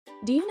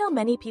Do you know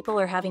many people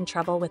are having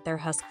trouble with their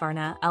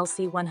Husqvarna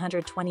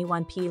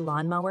LC121P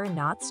Lawnmower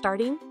not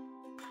starting?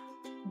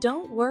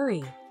 Don't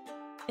worry.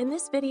 In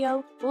this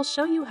video, we'll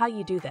show you how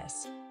you do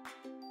this.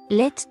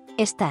 Let's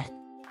start.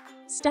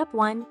 Step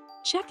 1.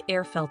 Check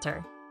air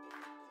filter.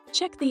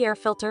 Check the air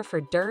filter for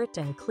dirt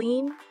and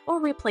clean, or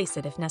replace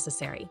it if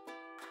necessary.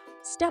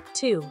 Step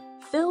 2.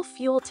 Fill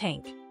fuel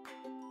tank.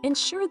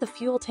 Ensure the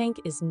fuel tank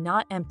is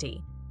not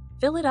empty.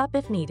 Fill it up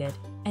if needed,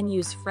 and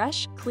use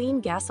fresh, clean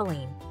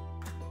gasoline.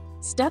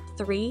 Step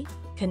 3.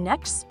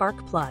 Connect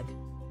spark plug.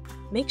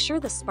 Make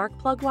sure the spark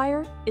plug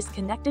wire is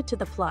connected to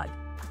the plug.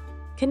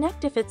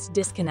 Connect if it's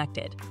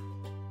disconnected.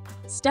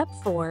 Step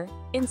 4.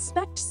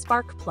 Inspect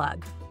spark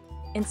plug.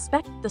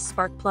 Inspect the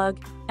spark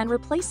plug and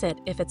replace it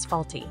if it's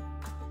faulty.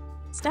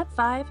 Step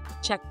 5.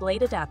 Check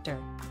blade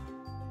adapter.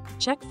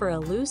 Check for a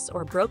loose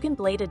or broken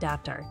blade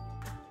adapter.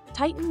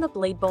 Tighten the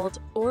blade bolt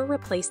or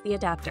replace the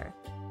adapter.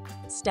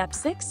 Step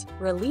 6.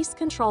 Release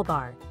control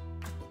bar.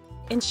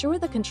 Ensure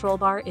the control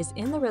bar is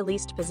in the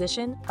released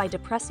position by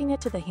depressing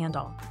it to the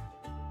handle.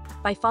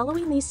 By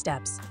following these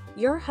steps,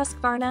 your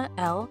Husqvarna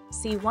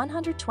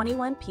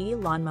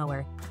LC121P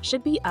Lawnmower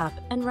should be up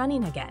and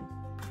running again.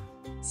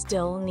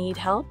 Still need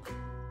help?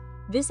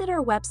 Visit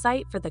our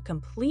website for the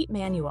complete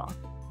manual.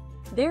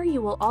 There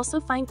you will also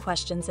find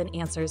questions and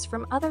answers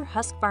from other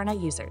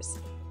Husqvarna users.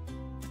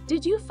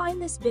 Did you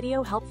find this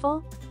video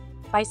helpful?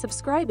 By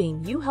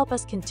subscribing, you help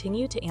us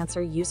continue to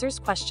answer users'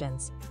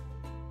 questions.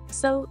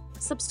 So,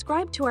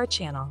 subscribe to our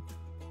channel.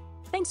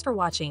 Thanks for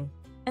watching,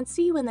 and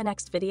see you in the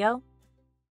next video.